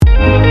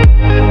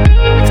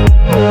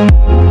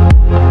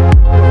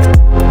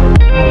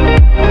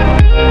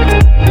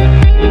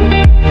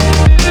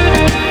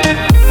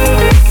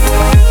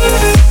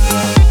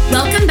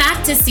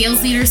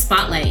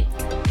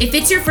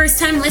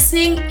time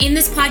listening. In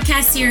this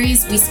podcast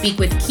series, we speak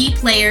with key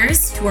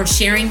players who are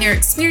sharing their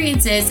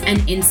experiences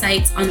and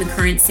insights on the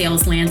current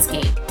sales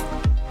landscape.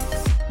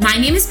 My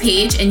name is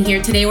Paige, and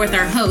here today with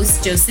our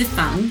host, Joseph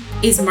Fung,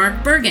 is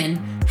Mark Bergen,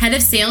 Head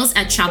of Sales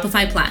at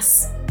Shopify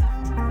Plus.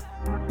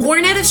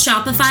 Born out of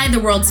Shopify, the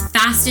world's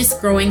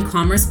fastest growing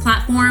commerce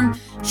platform,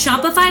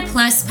 Shopify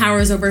Plus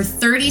powers over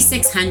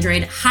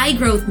 3,600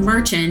 high-growth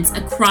merchants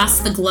across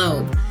the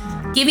globe,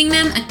 giving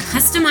them a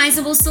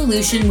customizable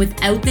solution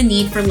without the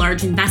need for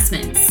large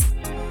investments.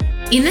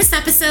 In this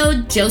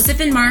episode, Joseph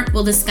and Mark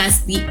will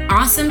discuss the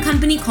awesome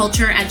company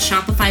culture at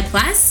Shopify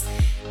Plus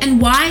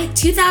and why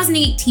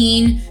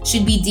 2018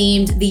 should be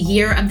deemed the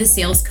year of the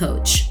sales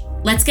coach.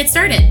 Let's get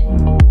started.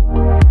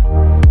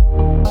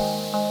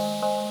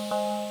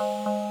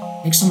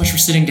 Thanks so much for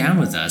sitting down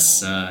with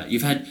us.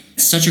 You've had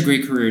such a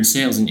great career in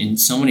sales in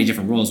so many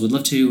different roles. We'd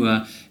love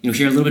to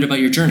hear a little bit about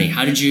your journey.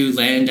 How did you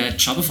land at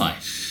Shopify?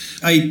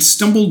 I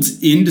stumbled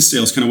into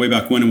sales kind of way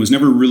back when and was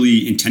never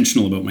really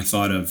intentional about my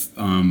thought of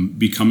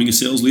becoming a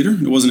sales leader.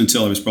 It wasn't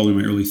until I was probably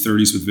in my early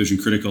 30s with Vision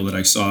Critical that I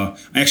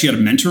actually had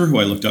a mentor who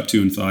I looked up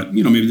to and thought,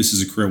 maybe this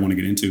is a career I want to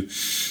get into.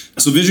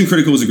 So Vision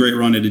Critical was a great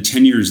run. I did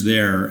 10 years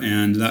there,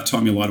 and that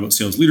taught me a lot about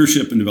sales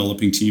leadership and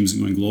developing teams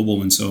and going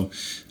global. And so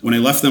when I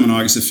left them in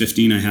August of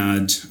 15,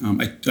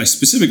 I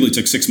specifically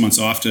took 6 months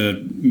off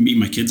to meet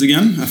my kids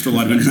again after a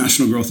lot of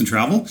international growth and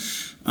travel.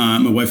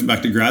 My wife went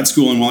back to grad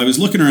school, and while I was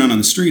looking around on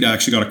the street, I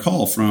actually got a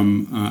call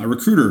from a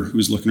recruiter who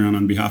was looking around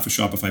on behalf of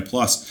Shopify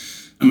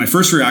Plus. And my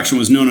first reaction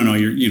was, no,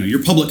 you're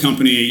a public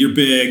company, you're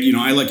big,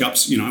 I like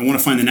ups, I want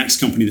to find the next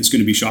company that's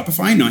going to be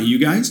Shopify, not you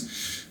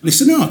guys. And they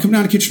said, no, come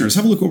down to Kitchener,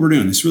 have a look what we're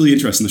doing. It's really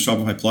interesting, the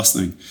Shopify Plus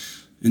thing.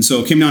 And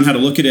so I came down, had a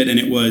look at it, and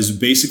it was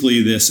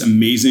basically this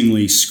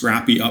amazingly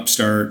scrappy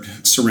upstart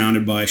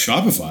surrounded by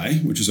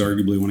Shopify, which is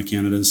arguably one of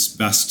Canada's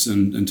best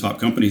and top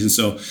companies. And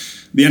so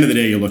at the end of the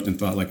day, you looked and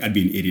thought, I'd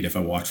be an idiot if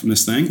I walked from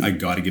this thing. I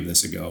got to give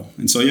this a go.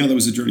 And so, that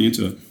was the journey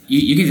into it.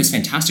 You gave this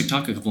fantastic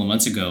talk a couple of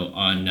months ago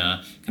on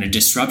kind of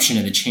disruption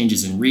and the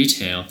changes in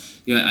retail.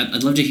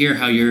 I'd love to hear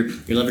how you're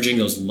leveraging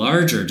those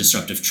larger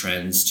disruptive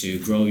trends to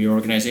grow your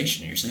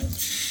organization and your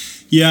sales.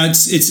 Yeah,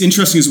 it's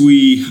interesting as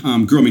we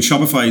grow.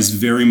 Shopify is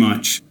very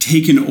much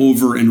taken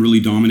over and really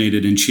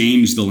dominated and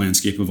changed the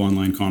landscape of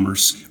online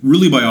commerce,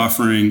 really by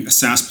offering a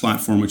SaaS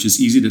platform which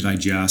is easy to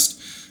digest,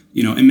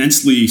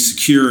 immensely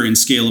secure and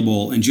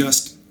scalable and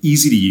just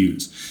easy to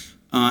use.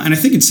 And I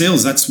think in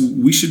sales,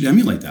 we should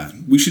emulate that.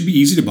 We should be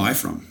easy to buy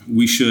from.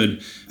 We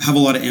should have a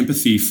lot of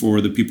empathy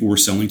for the people we're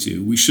selling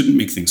to. We shouldn't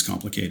make things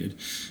complicated.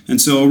 And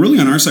so really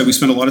on our side, we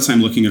spend a lot of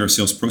time looking at our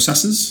sales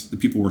processes, the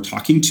people we're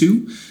talking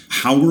to,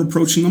 how we're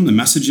approaching them, the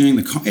messaging,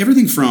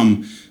 everything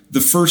from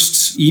the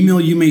first email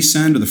you may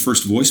send or the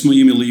first voicemail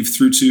you may leave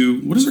through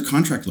to what does our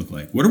contract look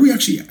like? What are we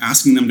actually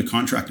asking them to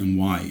contract and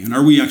why? And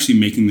are we actually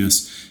making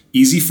this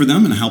easy for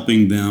them and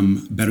helping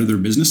them better their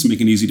business and make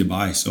it easy to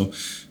buy? So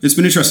it's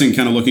been interesting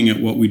kind of looking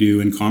at what we do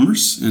in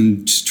commerce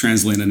and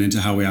translating it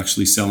into how we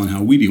actually sell and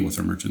how we deal with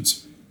our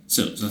merchants.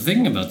 So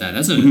thinking about that,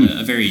 that's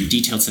a very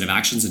detailed set of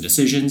actions and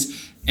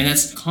decisions, and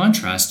that's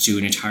contrast to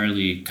an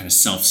entirely kind of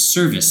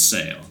self-service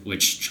sale,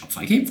 which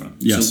Shopify came from.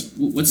 Yes.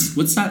 So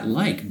what's that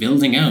like,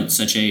 building out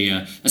such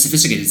a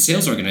sophisticated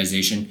sales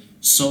organization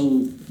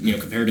so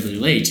comparatively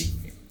late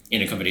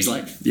in a company's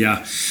life?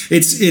 Yeah,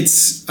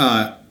 it's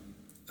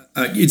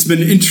been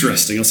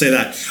interesting, I'll say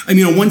that.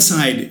 On one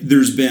side,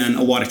 there's been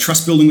a lot of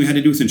trust building we had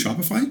to do within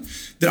Shopify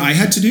that I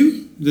had to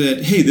do,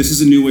 that, hey, this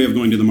is a new way of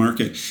going to the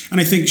market.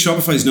 And I think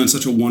Shopify has done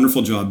such a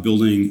wonderful job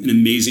building an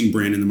amazing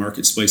brand in the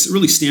market space. It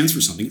really stands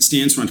for something. It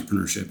stands for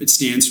entrepreneurship. It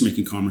stands for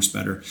making commerce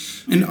better.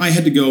 And I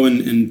had to go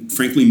and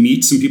frankly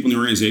meet some people in the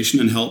organization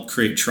and help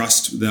create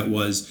trust that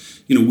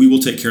was, we will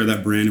take care of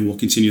that brand and we'll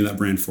continue that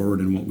brand forward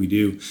in what we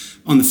do.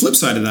 On the flip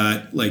side of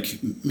that,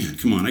 man,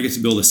 come on, I get to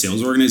build a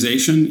sales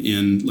organization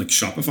in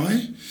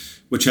Shopify,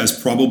 which has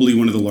probably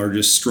one of the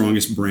largest,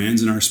 strongest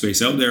brands in our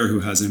space out there,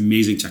 who has an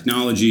amazing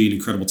technology, an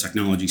incredible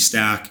technology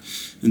stack.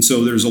 And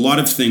so there's a lot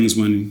of things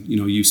when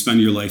you spend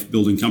your life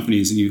building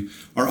companies and you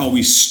are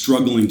always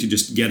struggling to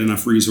just get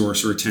enough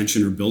resource or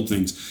attention or build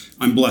things.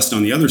 I'm blessed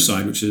on the other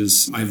side, which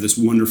is I have this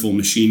wonderful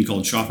machine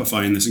called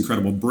Shopify and this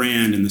incredible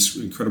brand and this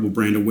incredible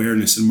brand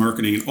awareness and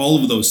marketing and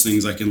all of those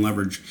things I can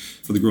leverage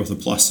for the growth of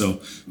Plus.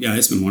 So yeah,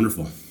 it's been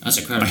wonderful. That's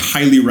incredible. I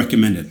highly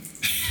recommend it.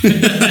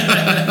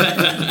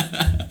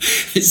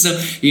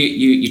 So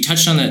you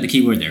touched on the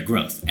key word there,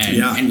 growth.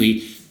 And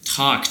we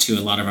talk to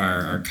a lot of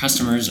our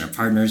customers and our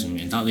partners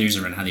and thought leaders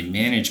around how they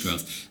manage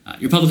growth.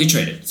 You're publicly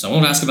traded, so I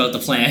won't ask about the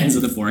plans or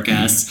the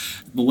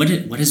forecasts, but what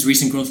does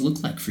recent growth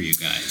look like for you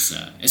guys,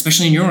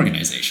 especially in your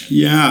organization?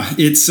 Yeah,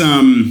 it's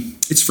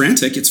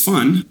frantic, it's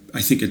fun.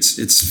 I think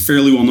it's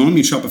fairly well known. I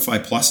mean,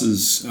 Shopify Plus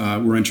is,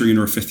 we're entering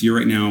into our 5th year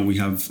right now. We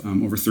have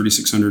over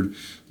 3,600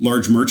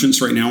 large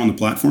merchants right now on the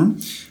platform,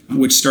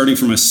 which starting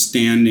from a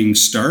standing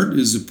start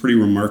is a pretty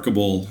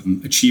remarkable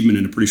achievement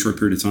in a pretty short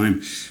period of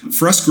time.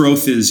 For us,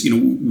 growth is,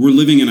 we're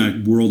living in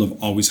a world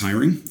of always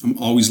hiring. I'm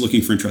always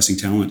looking for interesting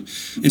talent.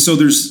 And so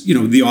there's,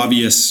 the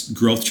obvious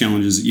growth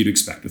challenges that you'd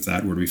expect with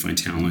that. Where do we find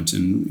talent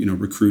and,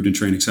 recruit and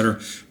train, et cetera.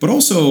 But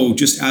also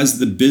just as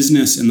the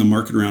business and the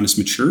market around us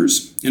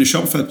matures, and as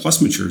Shopify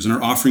Plus matures and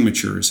our offering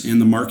matures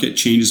and the market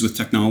changes with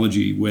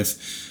technology, with,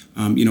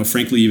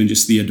 frankly, even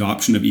just the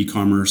adoption of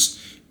e-commerce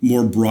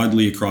more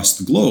broadly across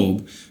the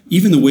globe,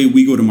 even the way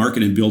we go to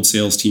market and build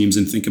sales teams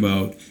and think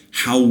about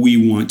how we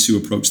want to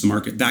approach the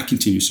market, that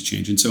continues to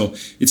change. And so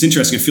it's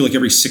interesting. I feel like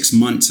every 6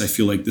 months, I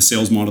feel like the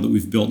sales model that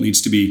we've built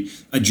needs to be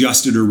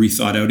adjusted or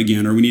rethought out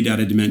again, or we need to add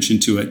a dimension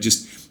to it,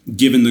 just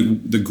given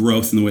the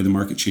growth and the way the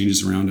market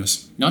changes around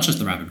us. Not just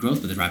the rapid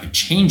growth, but the rapid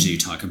change that you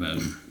talk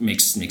about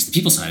makes the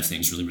people side of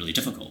things really, really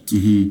difficult.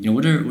 Mm-hmm.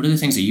 What are the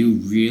things that you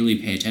really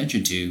pay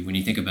attention to when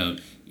you think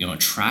about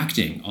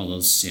attracting all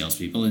those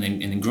salespeople and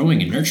then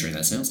growing and nurturing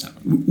that sales talent?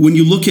 When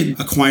you look at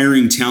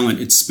acquiring talent,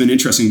 it's been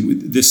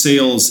interesting. The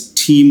sales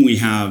team we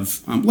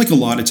have, like a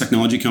lot of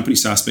technology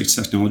companies, SaaS-based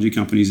technology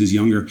companies, is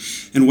younger.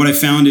 And what I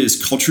found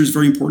is culture is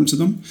very important to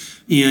them.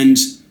 And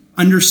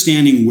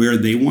understanding where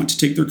they want to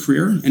take their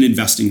career and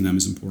investing in them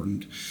is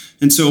important.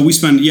 And so we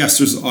spend,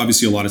 there's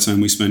obviously a lot of time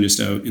we spend just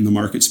out in the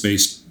market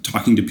space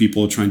talking to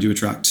people, trying to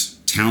attract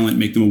talent,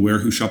 make them aware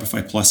who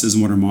Shopify Plus is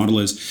and what our model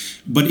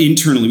is. But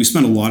internally, we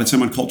spend a lot of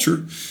time on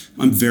culture.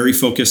 I'm very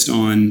focused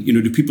on,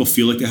 do people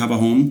feel like they have a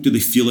home? Do they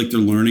feel like they're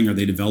learning? Are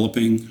they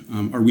developing?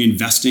 Are we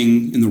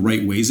investing in the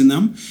right ways in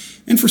them?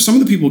 And for some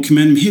of the people who come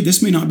in, hey,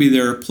 this may not be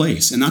their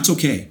place, and that's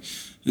okay.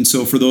 And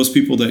so for those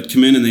people that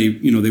come in and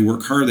they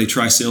work hard, they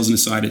try sales and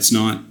decide it's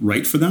not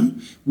right for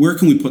them, where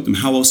can we put them?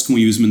 How else can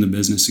we use them in the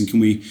business? And can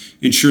we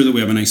ensure that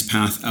we have a nice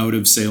path out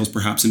of sales,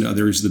 perhaps into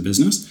other areas of the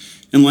business?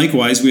 And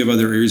likewise, we have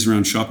other areas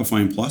around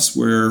Shopify and Plus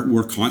where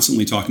we're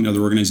constantly talking to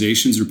other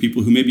organizations or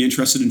people who may be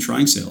interested in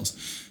trying sales.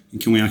 And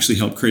can we actually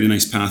help create a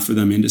nice path for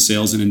them into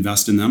sales and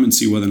invest in them and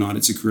see whether or not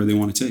it's a career they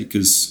want to take?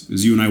 Because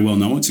as you and I well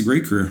know, it's a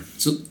great career.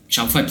 So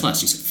Shopify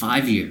Plus, you said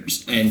 5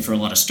 years. And for a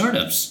lot of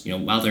startups,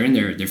 while they're in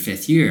their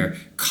 5th year,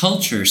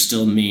 culture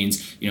still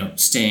means,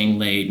 staying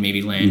late,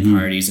 maybe LAN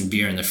parties and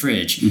beer in the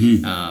fridge.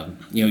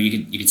 Mm-hmm.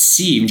 You could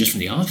see even just from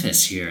the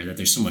office here that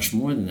there's so much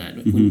more than that.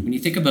 Mm-hmm. When you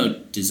think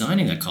about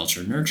designing that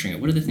culture, nurturing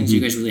it, what are the things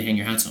you guys really hang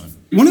your hats on?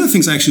 One of the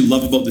things I actually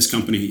love about this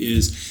company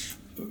is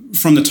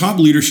from the top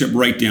leadership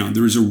right down,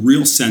 there is a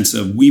real sense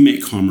of we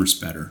make commerce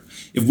better.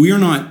 If we are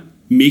not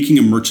making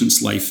a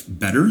merchant's life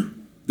better,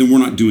 then we're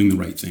not doing the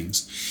right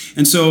things.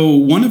 And so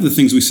one of the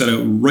things we set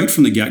out right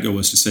from the get-go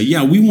was to say,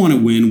 we want to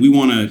win. We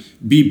want to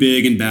be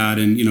big and bad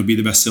and be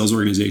the best sales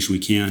organization we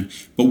can.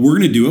 But we're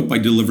going to do it by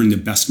delivering the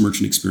best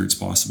merchant experience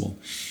possible.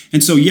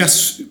 And so,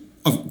 yes,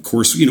 of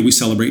course, we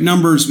celebrate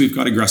numbers. We've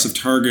got aggressive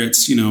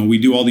targets. We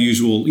do all the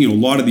usual, a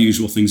lot of the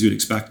usual things you'd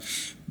expect.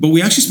 But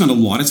we actually spend a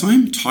lot of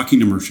time talking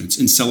to merchants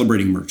and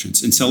celebrating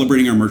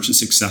our merchant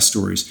success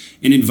stories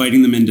and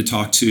inviting them in to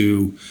talk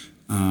to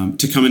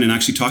come in and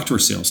actually talk to our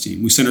sales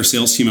team. We send our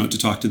sales team out to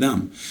talk to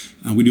them.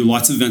 We do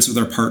lots of events with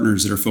our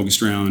partners that are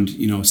focused around,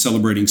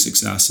 celebrating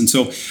success. And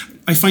so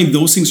I find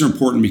those things are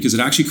important because it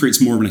actually creates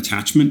more of an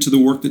attachment to the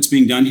work that's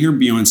being done here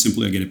beyond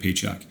simply I get a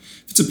paycheck.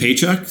 If it's a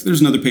paycheck,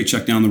 there's another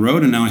paycheck down the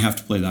road, and now I have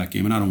to play that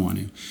game, and I don't want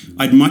to.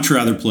 I'd much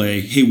rather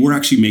play, hey, we're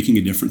actually making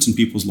a difference in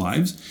people's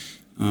lives.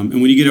 And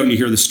when you get out and you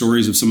hear the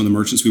stories of some of the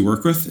merchants we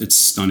work with, it's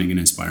stunning and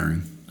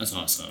inspiring. That's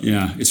awesome.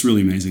 Yeah, it's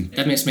really amazing.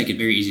 That makes it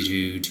very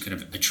easy to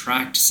kind of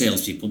attract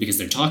salespeople because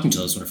they're talking to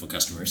those wonderful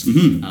customers.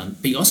 Mm-hmm.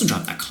 But you also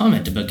dropped that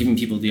comment about giving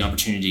people the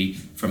opportunity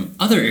from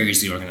other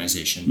areas of the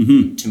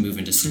organization to move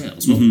into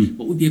sales.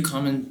 What would be a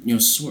common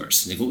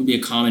source? What would be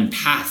a common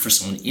path for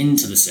someone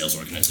into the sales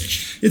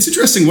organization? It's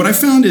interesting. What I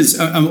found is,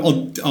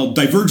 I'll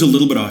diverge a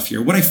little bit off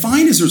here. What I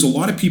find is there's a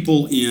lot of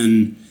people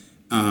in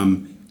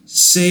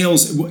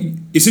sales.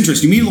 It's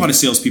interesting. You meet a lot of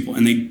salespeople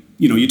and they,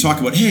 you talk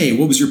about, hey,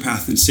 what was your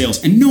path in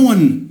sales? And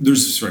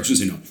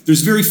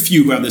there's very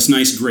few who have this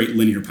nice, great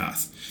linear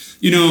path.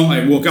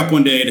 I woke up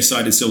one day,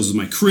 decided sales was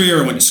my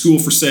career. I went to school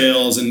for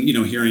sales. And,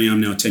 here I am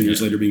now 10 years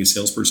later being a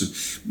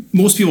salesperson.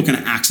 Most people kind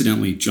of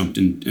accidentally jumped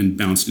in and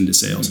bounced into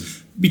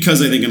sales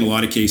because I think in a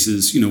lot of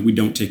cases, we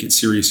don't take it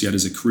serious yet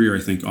as a career, I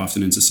think,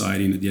 often in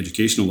society and at the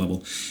educational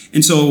level.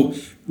 And so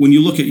when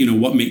you look at,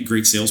 what make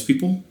great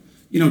salespeople,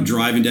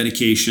 drive and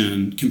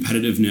dedication,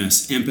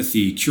 competitiveness,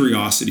 empathy,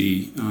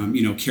 curiosity,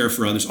 care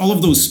for others, all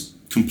of those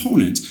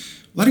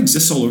components, that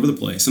exists all over the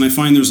place. And I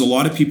find there's a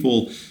lot of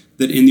people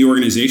that in the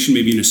organization,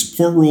 maybe in a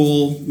support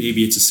role,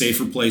 maybe it's a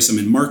safer place, I'm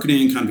in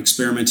marketing, kind of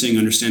experimenting,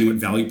 understanding what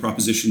value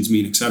propositions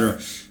mean, et cetera.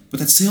 But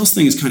that sales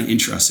thing is kind of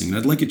interesting, and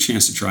I'd like a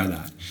chance to try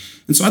that.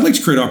 And so I'd like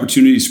to create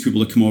opportunities for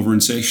people to come over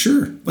and say,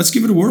 sure, let's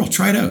give it a whirl,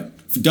 try it out.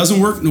 If it doesn't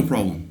work, no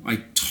problem.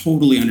 I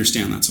totally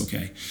understand that's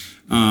okay.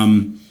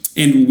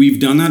 And we've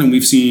done that, and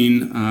we've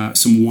seen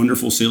some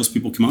wonderful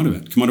salespeople come out of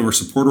it, come out of our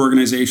support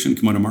organization,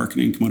 come out of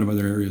marketing, come out of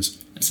other areas.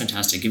 That's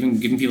fantastic. Giving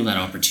people that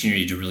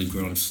opportunity to really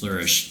grow and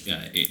flourish,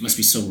 it must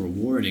be so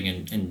rewarding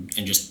and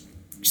just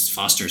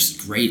fosters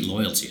great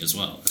loyalty as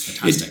well. That's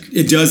fantastic.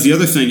 It does. The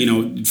other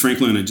thing,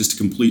 frankly, on just a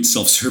complete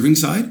self-serving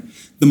side,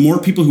 the more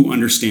people who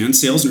understand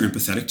sales and are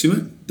empathetic to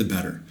it, the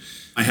better.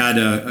 I had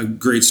a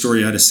great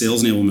story. I had a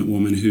sales enablement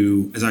woman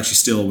who is actually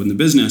still in the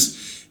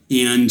business.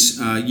 And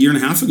a year and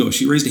a half ago,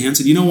 she raised a hand and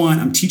said, you know what,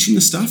 I'm teaching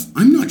this stuff.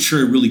 I'm not sure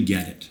I really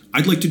get it.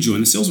 I'd like to join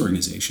the sales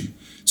organization.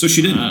 So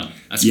she did. Wow,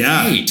 that's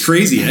great.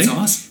 Crazy, That's eh?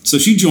 awesome. So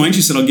she joined.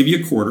 She said, I'll give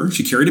you a quarter.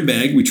 She carried a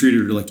bag. We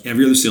treated her like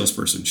every other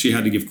salesperson. She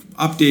had to give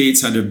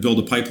updates, had to build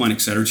a pipeline,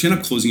 et cetera. She ended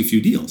up closing a few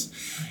deals.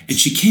 And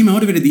she came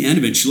out of it at the end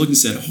of it. She looked and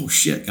said, oh,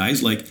 shit,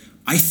 guys,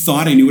 I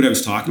thought I knew what I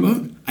was talking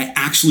about. I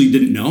actually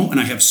didn't know. And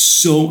I have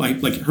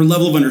her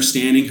level of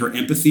understanding, her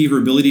empathy, her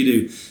ability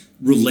to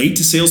relate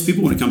to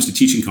salespeople when it comes to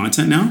teaching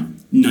content now,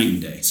 night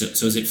and day.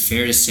 So is it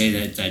fair to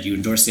say that you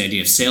endorse the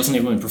idea of sales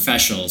enablement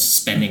professionals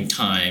spending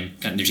time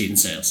cutting their teeth in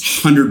sales?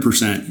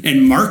 100%.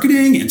 And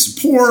marketing and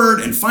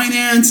support and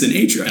finance and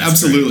HR. That's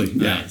absolutely.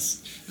 Great. Yeah. Nice.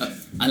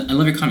 I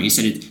love your comment. You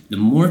said the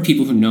more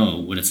people who know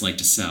what it's like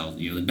to sell,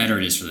 the better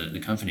it is for the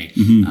company.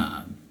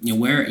 Mm-hmm.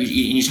 Where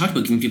you talked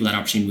about giving people that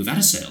opportunity to move out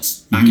of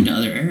sales back into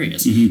other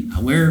areas.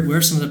 Mm-hmm. Where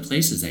are some of the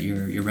places that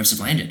your reps have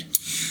landed?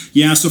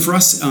 Yeah, so for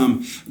us,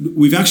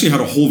 we've actually had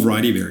a whole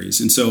variety of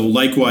areas. And so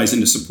likewise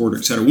into support,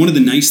 et cetera. One of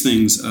the nice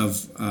things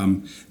of,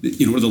 one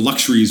of the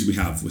luxuries we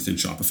have within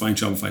Shopify and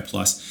Shopify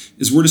Plus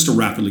is we're just a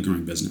rapidly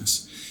growing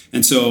business.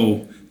 And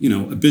so,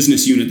 a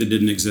business unit that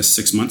didn't exist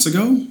 6 months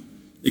ago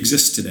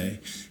exists today.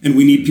 And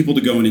we need people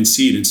to go in and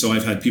seed. And so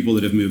I've had people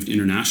that have moved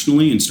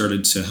internationally and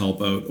started to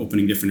help out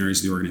opening different areas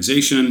of the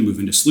organization, move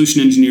into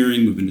solution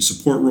engineering, move into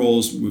support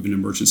roles, move into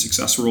merchant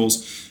success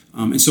roles.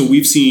 And so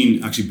we've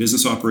seen actually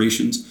business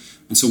operations.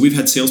 And so we've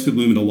had salespeople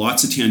move into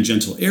lots of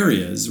tangential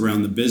areas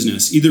around the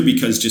business, either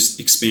because just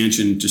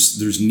expansion,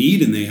 there's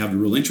need and they have a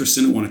real interest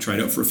in it, want to try it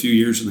out for a few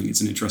years and think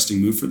it's an interesting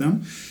move for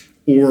them,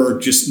 or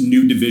just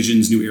new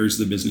divisions, new areas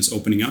of the business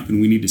opening up,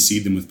 and we need to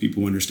seed them with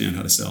people who understand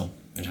how to sell.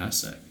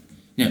 Fantastic.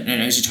 Yeah,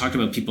 and as you talked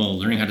about people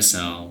learning how to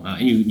sell,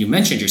 and you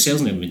mentioned your sales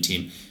enablement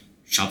team,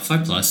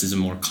 Shopify Plus is a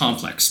more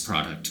complex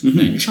product than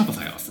your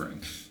Shopify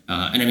offering.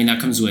 And I mean, that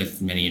comes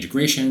with many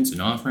integrations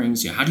and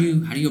offerings. How do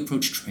you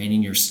approach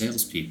training your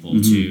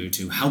salespeople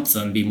to help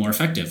them be more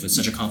effective with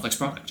such a complex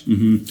product?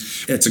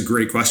 It's a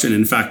great question.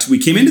 In fact, we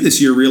came into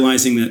this year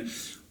realizing that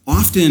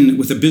often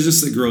with a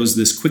business that grows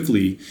this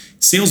quickly,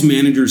 sales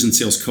managers and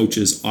sales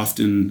coaches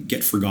often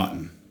get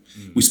forgotten.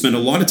 We spend a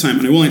lot of time,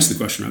 and I will answer the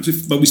question,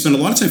 but we spend a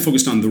lot of time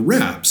focused on the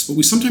reps, but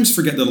we sometimes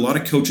forget that a lot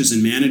of coaches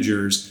and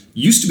managers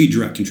used to be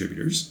direct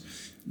contributors.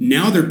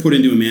 Now they're put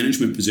into a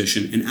management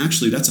position, and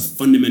actually that's a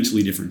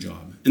fundamentally different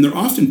job. And they're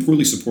often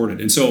poorly supported.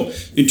 And so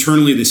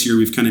internally this year,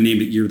 we've kind of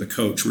named it Year of the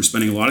Coach. We're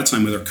spending a lot of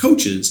time with our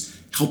coaches,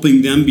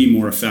 helping them be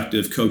more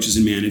effective coaches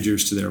and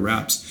managers to their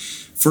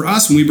reps. For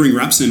us, when we bring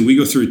reps in, we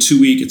go through a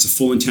 2-week, it's a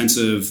full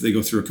intensive, they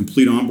go through a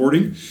complete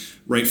onboarding,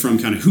 right from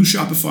kind of who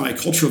Shopify,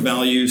 cultural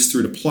values,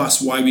 through to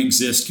Plus, why we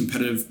exist,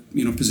 competitive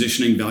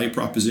positioning, value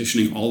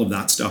propositioning, all of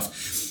that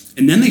stuff.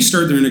 And then they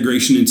start their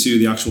integration into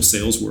the actual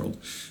sales world.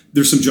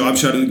 There's some job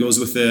shadowing that goes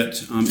with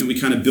it, and we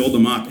kind of build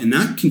them up. And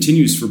that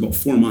continues for about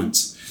 4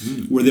 months,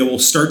 where they will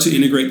start to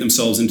integrate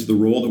themselves into the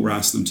role that we're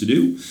asking them to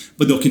do.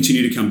 But they'll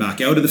continue to come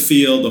back out of the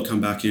field. They'll come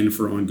back in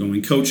for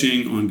ongoing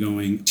coaching,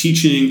 ongoing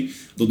teaching.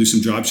 They'll do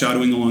some job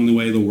shadowing along the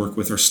way. They'll work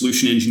with our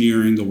solution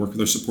engineering. They'll work with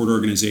our support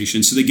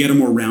organization. So they get a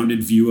more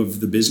rounded view of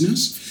the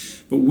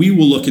business. But we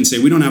will look and say,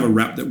 we don't have a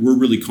rep that we're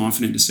really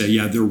confident to say,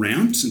 yeah, they're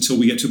ramped until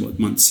we get to about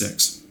month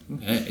 6.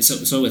 Okay.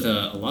 So with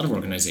a lot of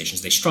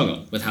organizations, they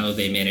struggle with how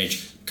they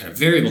manage kind of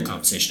variable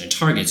compensation and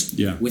targets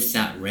with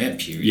that ramp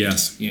period.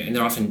 Yes. And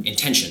they're often in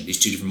tension, these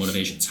two different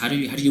motivations. How do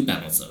you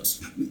balance those?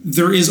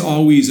 There is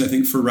always, I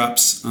think, for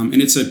reps,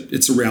 and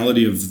it's a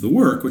reality of the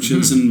work, which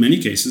is in many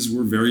cases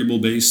we're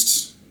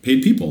variable-based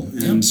paid people,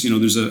 and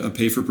there's a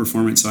pay for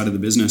performance side of the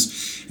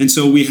business, and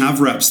so we have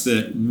reps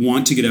that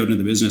want to get out into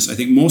the business. I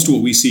think most of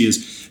what we see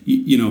is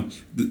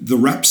the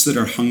reps that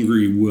are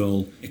hungry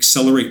will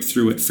accelerate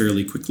through it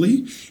fairly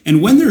quickly,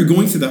 and when they're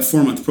going through that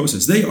 4-month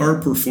process, they are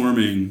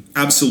performing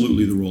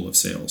absolutely the role of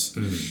sales.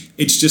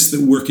 It's just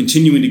that we're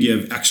continuing to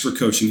give extra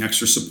coaching,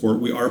 extra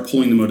support. We are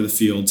pulling them out of the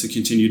field to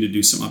continue to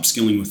do some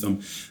upskilling with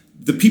them.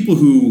 The people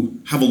who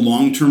have a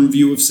long-term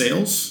view of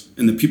sales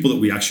and the people that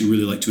we actually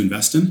really like to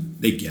invest in,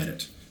 they get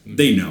it.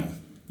 They know.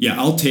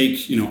 Yeah, I will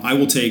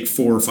take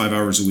 4 or 5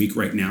 hours a week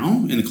right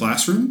now in the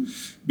classroom,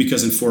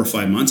 because in 4 or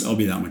 5 months, I'll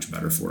be that much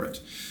better for it.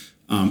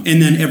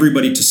 And then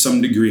everybody to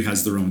some degree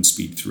has their own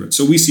speed through it.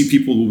 So we see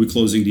people who will be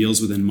closing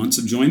deals within months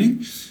of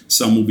joining.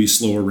 Some will be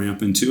slower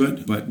ramp into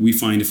it. But we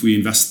find if we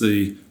invest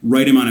the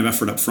right amount of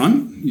effort up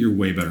front, you're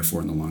way better for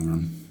it in the long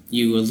run.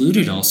 You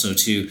alluded also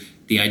to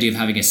the idea of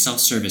having a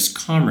self-service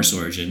commerce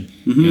origin,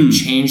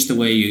 change the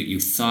way you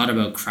thought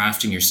about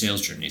crafting your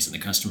sales journeys and the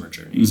customer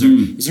journey. Is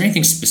there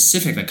anything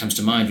specific that comes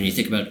to mind when you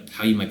think about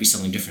how you might be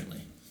selling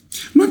differently?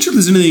 I'm not sure if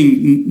there's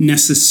anything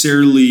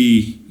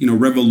necessarily,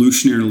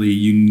 revolutionarily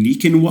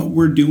unique in what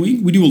we're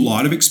doing. We do a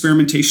lot of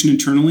experimentation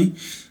internally.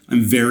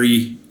 I'm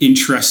very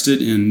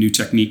interested in new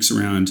techniques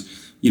around,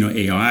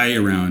 AI,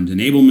 around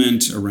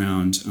enablement,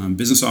 around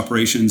business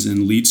operations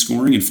and lead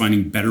scoring, and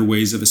finding better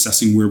ways of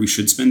assessing where we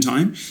should spend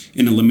time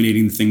and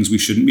eliminating the things we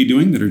shouldn't be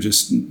doing that are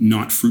just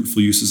not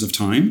fruitful uses of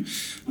time.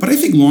 But I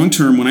think long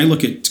term, when I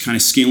look at kind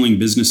of scaling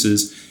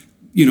businesses,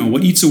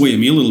 what eats away at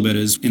me a little bit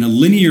is, in a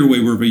linear way,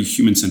 we're a very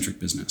human-centric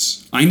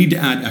business. I need to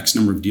add X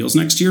number of deals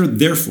next year.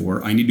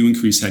 Therefore, I need to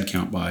increase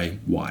headcount by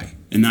Y.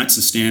 And that's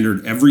the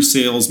standard. Every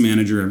sales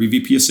manager, every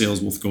VP of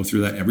sales will go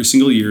through that every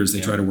single year as they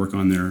try to work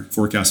on their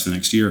forecast for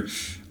next year.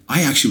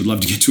 I actually would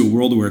love to get to a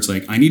world where it's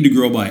like, I need to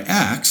grow by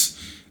X.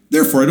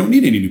 Therefore, I don't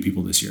need any new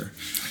people this year.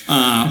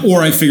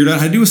 Or I figured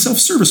out how to do a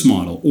self-service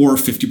model, or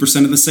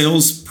 50% of the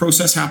sales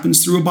process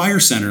happens through a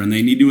buyer center and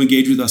they need to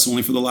engage with us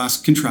only for the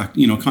last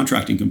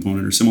contracting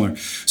component or similar.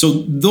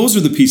 So those are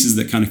the pieces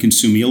that kind of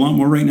consume me a lot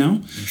more right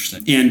now.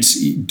 And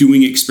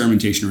doing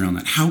experimentation around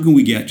that. How can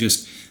we get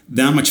just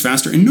that much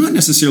faster, and not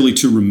necessarily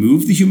to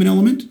remove the human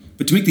element,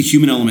 but to make the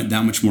human element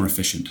that much more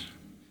efficient?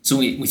 So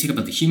when we think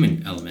about the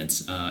human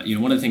elements,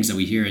 one of the things that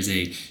we hear is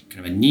a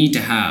kind of a need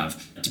to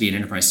have to be an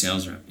enterprise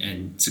sales rep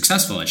and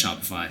successful at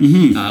Shopify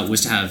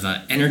was to have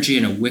energy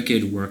and a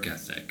wicked work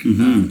ethic.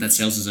 That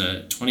sales is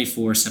a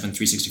 24/7,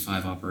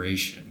 365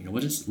 operation.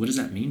 What does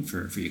that mean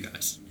for you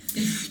guys?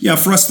 Yeah,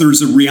 for us,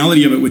 there's a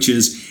reality of it, which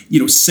is,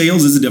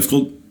 sales is a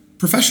difficult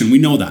profession. We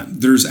know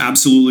that. There's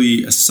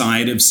absolutely a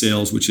side of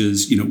sales, which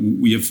is,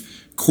 we have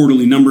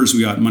quarterly numbers,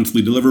 we got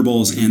monthly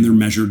deliverables, and they're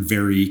measured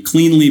very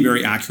cleanly,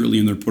 very accurately,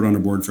 and they're put on a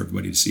board for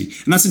everybody to see.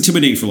 And that's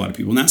intimidating for a lot of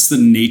people, and that's the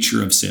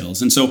nature of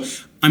sales. And so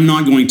I'm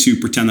not going to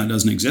pretend that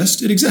doesn't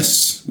exist. It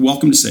exists.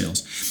 Welcome to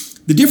sales.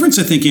 The difference,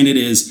 I think, in it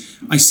is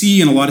I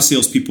see in a lot of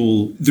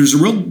salespeople, there's a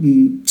real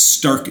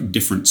stark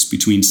difference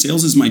between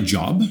sales is my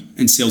job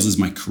and sales is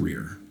my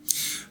career.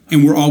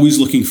 And we're always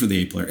looking for the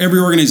A player. Every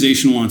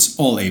organization wants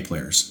all A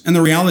players. And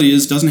the reality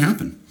is it doesn't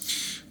happen.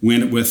 We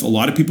end up with a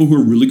lot of people who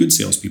are really good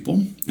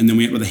salespeople, and then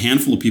we end up with a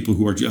handful of people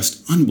who are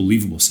just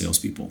unbelievable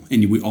salespeople.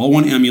 And we all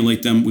want to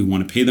emulate them. We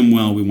want to pay them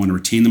well. We want to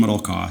retain them at all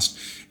costs.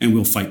 And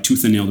we'll fight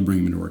tooth and nail to bring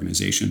them into our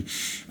organization.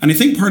 And I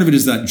think part of it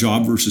is that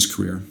job versus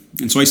career.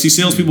 And so I see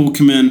salespeople who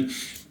come in,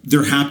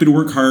 they're happy to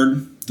work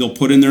hard. They'll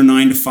put in their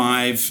 9 to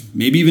 5,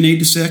 maybe even 8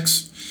 to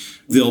 6.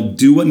 They'll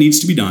do what needs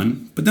to be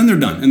done, but then they're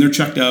done and they're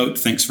checked out.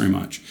 Thanks very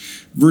much.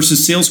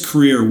 Versus sales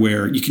career,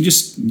 where you can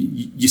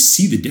you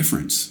see the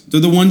difference.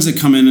 They're the ones that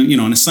come in,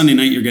 on a Sunday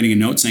night, you're getting a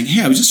note saying,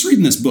 hey, I was just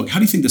reading this book. How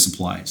do you think this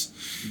applies?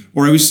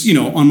 Or I was,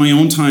 on my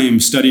own time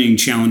studying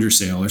Challenger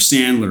Sale or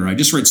Sandler. I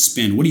just read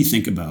Spin. What do you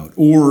think about?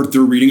 Or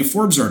they're reading a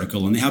Forbes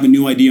article and they have a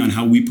new idea on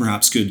how we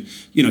perhaps could,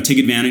 take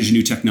advantage of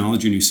new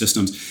technology, new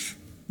systems.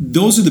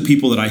 Those are the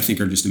people that I think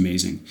are just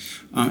amazing.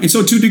 And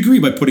so to a degree,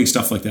 by putting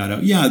stuff like that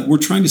out, we're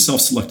trying to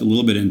self-select a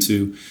little bit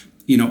into,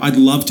 I'd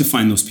love to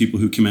find those people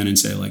who come in and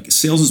say, like,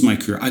 sales is my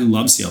career. I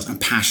love sales. I'm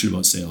passionate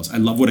about sales. I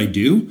love what I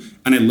do,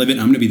 and I live it,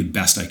 and I'm going to be the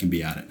best I can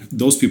be at it.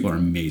 Those people are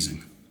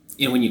amazing.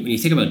 When you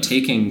think about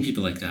taking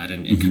people like that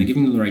and kind of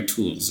giving them the right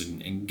tools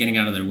and getting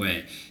out of their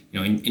way,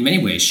 in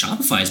many ways,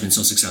 Shopify has been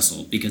so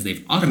successful because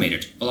they've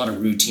automated a lot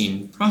of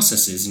routine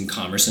processes in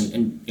commerce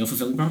and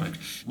fulfilling product.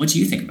 What do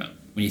you think about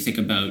when you think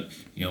about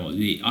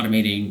the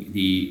automating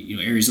the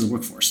areas of the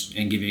workforce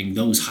and giving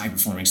those high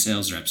performing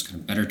sales reps kind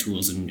of better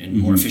tools and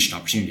more efficient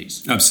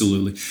opportunities?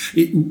 Absolutely,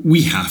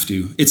 we have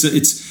to.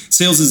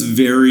 Sales is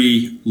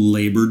very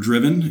labor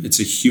driven. It's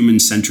a human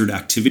centered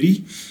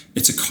activity.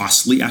 It's a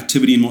costly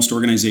activity in most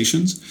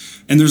organizations,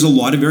 and there's a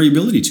lot of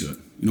variability to it.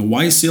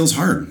 Why is sales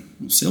hard?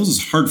 Well, sales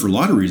is hard for a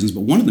lot of reasons,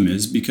 but one of them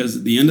is because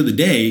at the end of the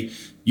day,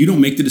 you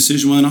don't make the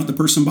decision whether or not the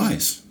person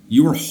buys.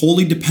 You are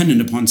wholly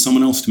dependent upon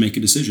someone else to make a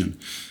decision.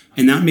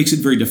 And that makes it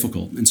very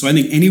difficult. And so I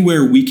think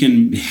anywhere we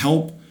can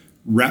help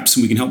reps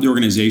and we can help the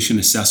organization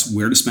assess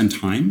where to spend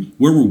time,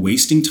 where we're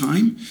wasting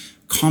time,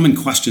 common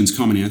questions,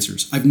 common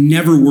answers. I've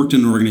never worked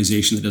in an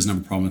organization that doesn't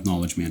have a problem with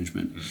knowledge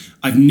management.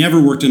 I've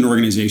never worked in an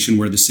organization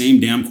where the same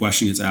damn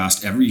question gets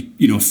asked every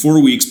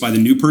 4 weeks by the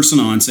new person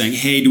on saying,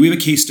 hey, do we have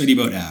a case study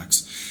about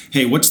X?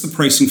 Hey, what's the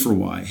pricing for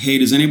Y? Hey,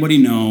 does anybody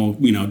know,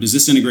 does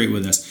this integrate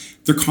with this?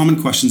 They're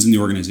common questions in the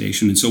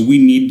organization. And so we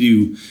need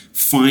to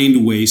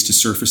find ways to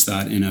surface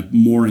that in a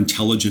more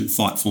intelligent,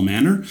 thoughtful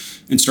manner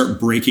and start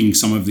breaking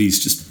some of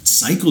these just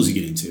cycles you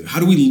get into. How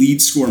do we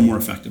lead score more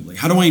effectively?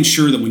 How do I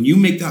ensure that when you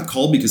make that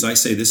call, because I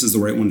say this is the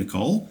right one to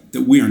call,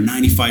 that we are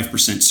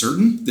 95%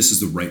 certain this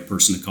is the right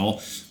person to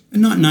call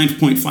and not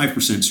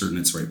 9.5% certain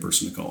it's the right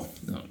person to call?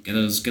 No, get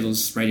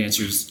those right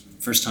answers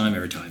first time,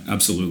 every time.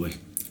 Absolutely.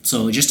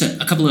 So just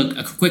a couple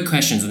of quick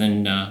questions,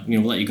 and then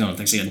we'll let you go. And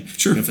thanks again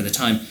for the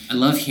time. I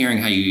love hearing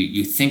how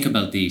you think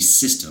about these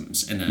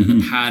systems and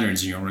the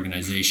patterns in your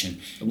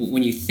organization.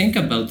 When you think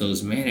about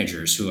those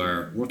managers who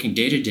are working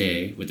day to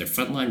day with their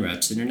frontline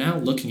reps and are now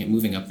looking at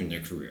moving up in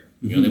their career,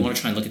 they want to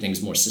try and look at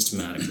things more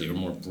systematically or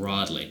more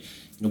broadly.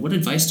 What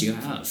advice do you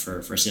have for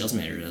a sales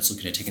manager that's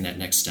looking at taking that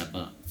next step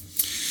up?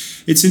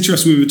 It's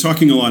interesting. We've been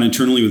talking a lot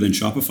internally within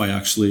Shopify,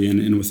 actually,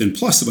 and within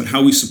Plus about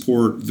how we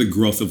support the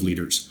growth of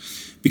leaders.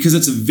 Because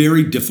it's a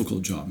very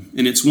difficult job.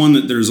 And it's one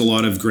that there's a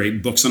lot of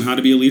great books on how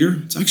to be a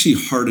leader. It's actually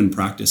hard in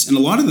practice. And a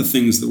lot of the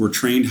things that we're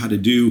trained how to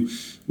do,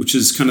 which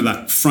is kind of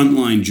that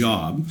frontline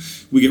job,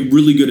 we get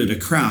really good at a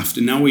craft.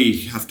 And now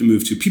we have to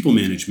move to people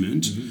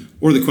management.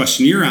 Or the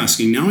question you're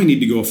asking, now I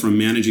need to go from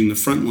managing the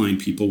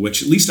frontline people,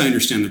 which at least I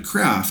understand the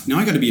craft. Now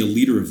I got to be a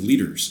leader of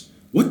leaders.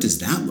 What does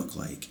that look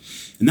like?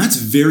 And that's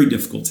very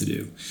difficult to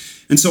do.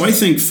 And so I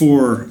think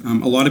for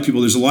a lot of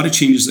people, there's a lot of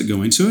changes that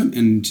go into it.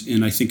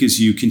 And I think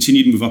as you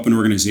continue to move up in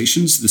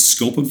organizations, the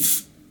scope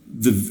of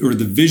the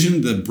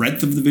vision, the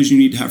breadth of the vision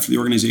you need to have for the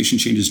organization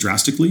changes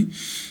drastically.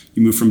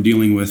 You move from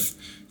dealing with,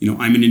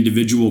 I'm an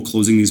individual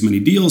closing these many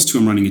deals to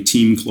I'm running a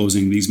team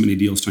closing these many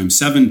deals times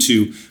 7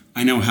 to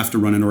I now have to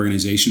run an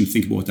organization,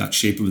 think about what that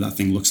shape of that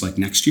thing looks like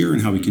next year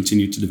and how we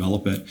continue to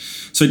develop it.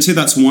 So I'd say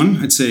that's one.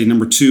 I'd say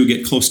number 2,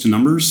 get close to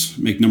numbers,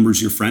 make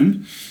numbers your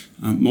friend.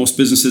 Most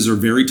businesses are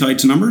very tied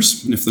to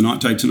numbers. And if they're not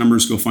tied to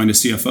numbers, go find a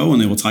CFO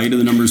and they will tie you to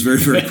the numbers very,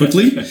 very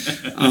quickly.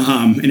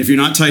 And if you're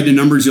not tied to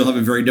numbers, you'll have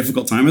a very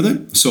difficult time with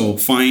it. So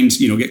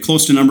get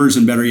close to numbers,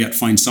 and better yet,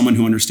 find someone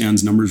who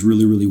understands numbers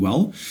really, really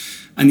well.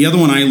 And the other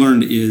one I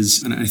learned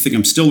is, and I think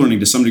I'm still learning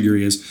to some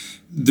degree, is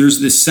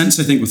there's this sense,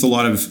 I think, with a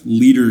lot of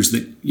leaders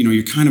that,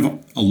 you're kind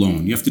of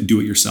alone. You have to do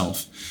it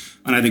yourself.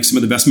 And I think some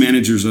of the best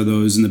managers are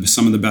those, and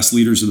some of the best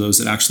leaders are those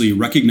that actually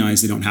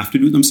recognize they don't have to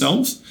do it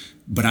themselves.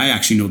 But I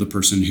actually know the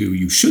person who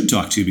you should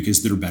talk to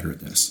because they're better at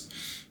this.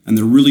 And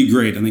they're really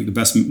great. I think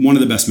one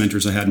of the best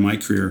mentors I had in my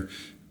career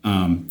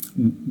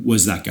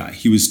was that guy.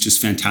 He was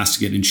just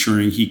fantastic at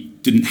ensuring he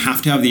didn't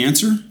have to have the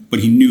answer, but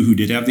he knew who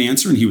did have the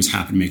answer, and he was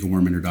happy to make a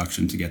warm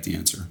introduction to get the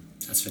answer.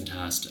 That's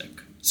fantastic.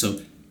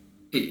 So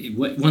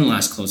one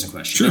last closing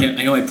question. Sure.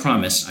 I know I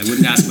promised I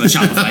wouldn't ask about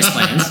Shopify's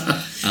plans,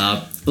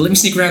 but let me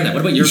sneak around that.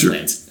 What about your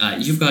plans?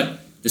 You've got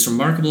this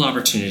remarkable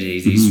opportunity,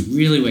 these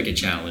really wicked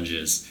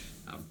challenges.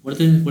 What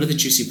are the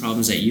juicy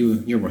problems that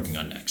you're working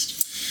on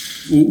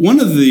next? One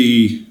of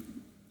the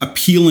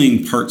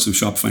appealing parts of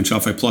Shopify and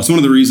Shopify Plus, one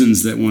of the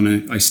reasons that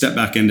when I step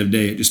back end of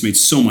day, it just made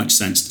so much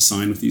sense to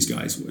sign with these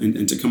guys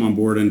and to come on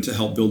board and to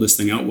help build this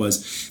thing out,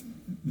 was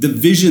the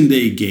vision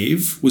they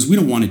gave was we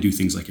don't want to do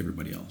things like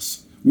everybody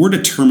else. We're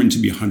determined to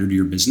be a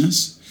 100-year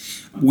business.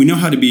 We know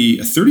how to be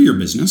a 30-year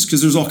business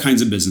because there's all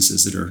kinds of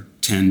businesses that are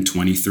 10,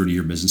 20,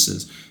 30-year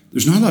businesses.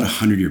 There's not a lot of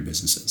 100-year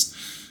businesses.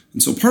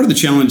 And so part of the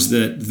challenge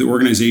that the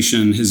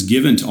organization has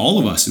given to all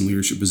of us in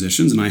leadership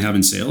positions, and I have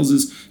in sales,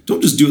 is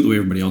don't just do it the way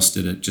everybody else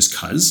did it just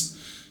because.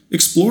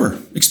 Explore,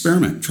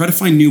 experiment, try to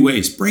find new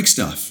ways, break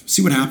stuff,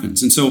 see what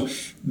happens. And so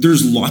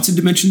there's lots of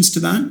dimensions to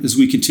that as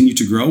we continue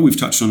to grow. We've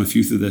touched on a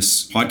few through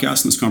this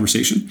podcast and this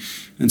conversation.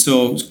 And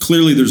so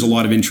clearly there's a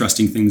lot of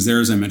interesting things there,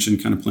 as I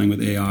mentioned, kind of playing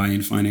with AI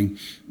and finding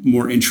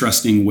more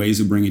interesting ways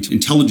of bringing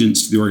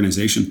intelligence to the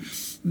organization.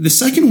 The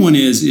second one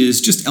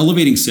is just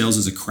elevating sales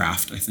as a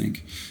craft, I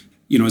think.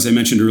 As I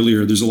mentioned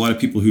earlier, there's a lot of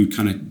people who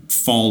kind of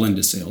fall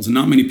into sales and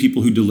not many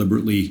people who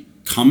deliberately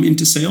come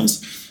into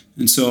sales.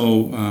 And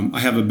so I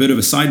have a bit of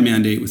a side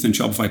mandate within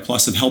Shopify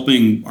Plus of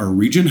helping our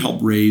region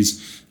help raise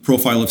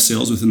profile of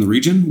sales within the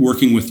region,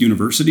 working with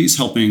universities,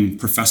 helping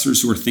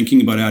professors who are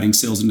thinking about adding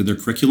sales into their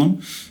curriculum,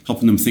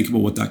 helping them think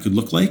about what that could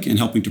look like and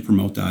helping to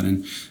promote that.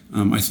 And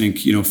I think,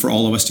 for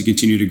all of us to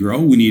continue to grow,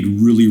 we need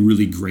really,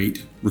 really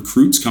great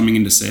recruits coming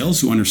into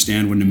sales who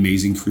understand what an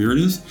amazing career it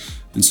is.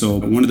 And so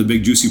one of the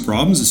big juicy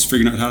problems is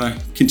figuring out how to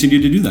continue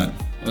to do that.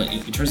 Well,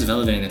 in terms of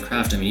elevating the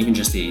craft, even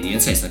just the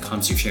insights and the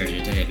comments you've shared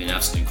today have been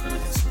absolutely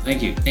incredible. So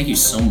thank you. Thank you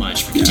so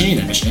much for continuing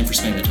that mission and for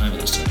spending the time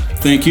with us today.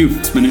 Thank you.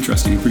 It's been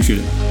interesting. Appreciate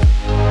it.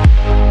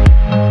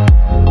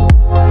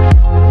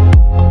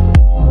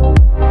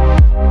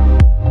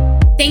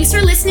 Thanks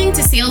for listening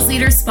to Sales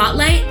Leader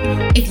Spotlight.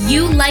 If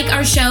you like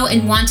our show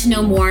and want to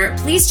know more,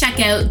 please check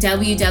out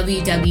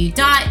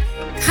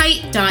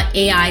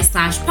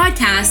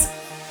www.kite.ai/podcast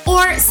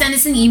or send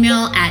us an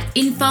email at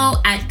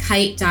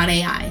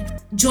info@kite.ai.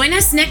 Join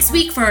us next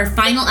week for our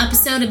final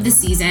episode of the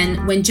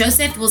season when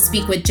Joseph will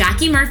speak with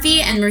Jackie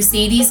Murphy and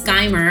Mercedes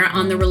Geimer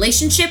on the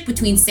relationship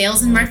between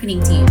sales and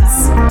marketing teams.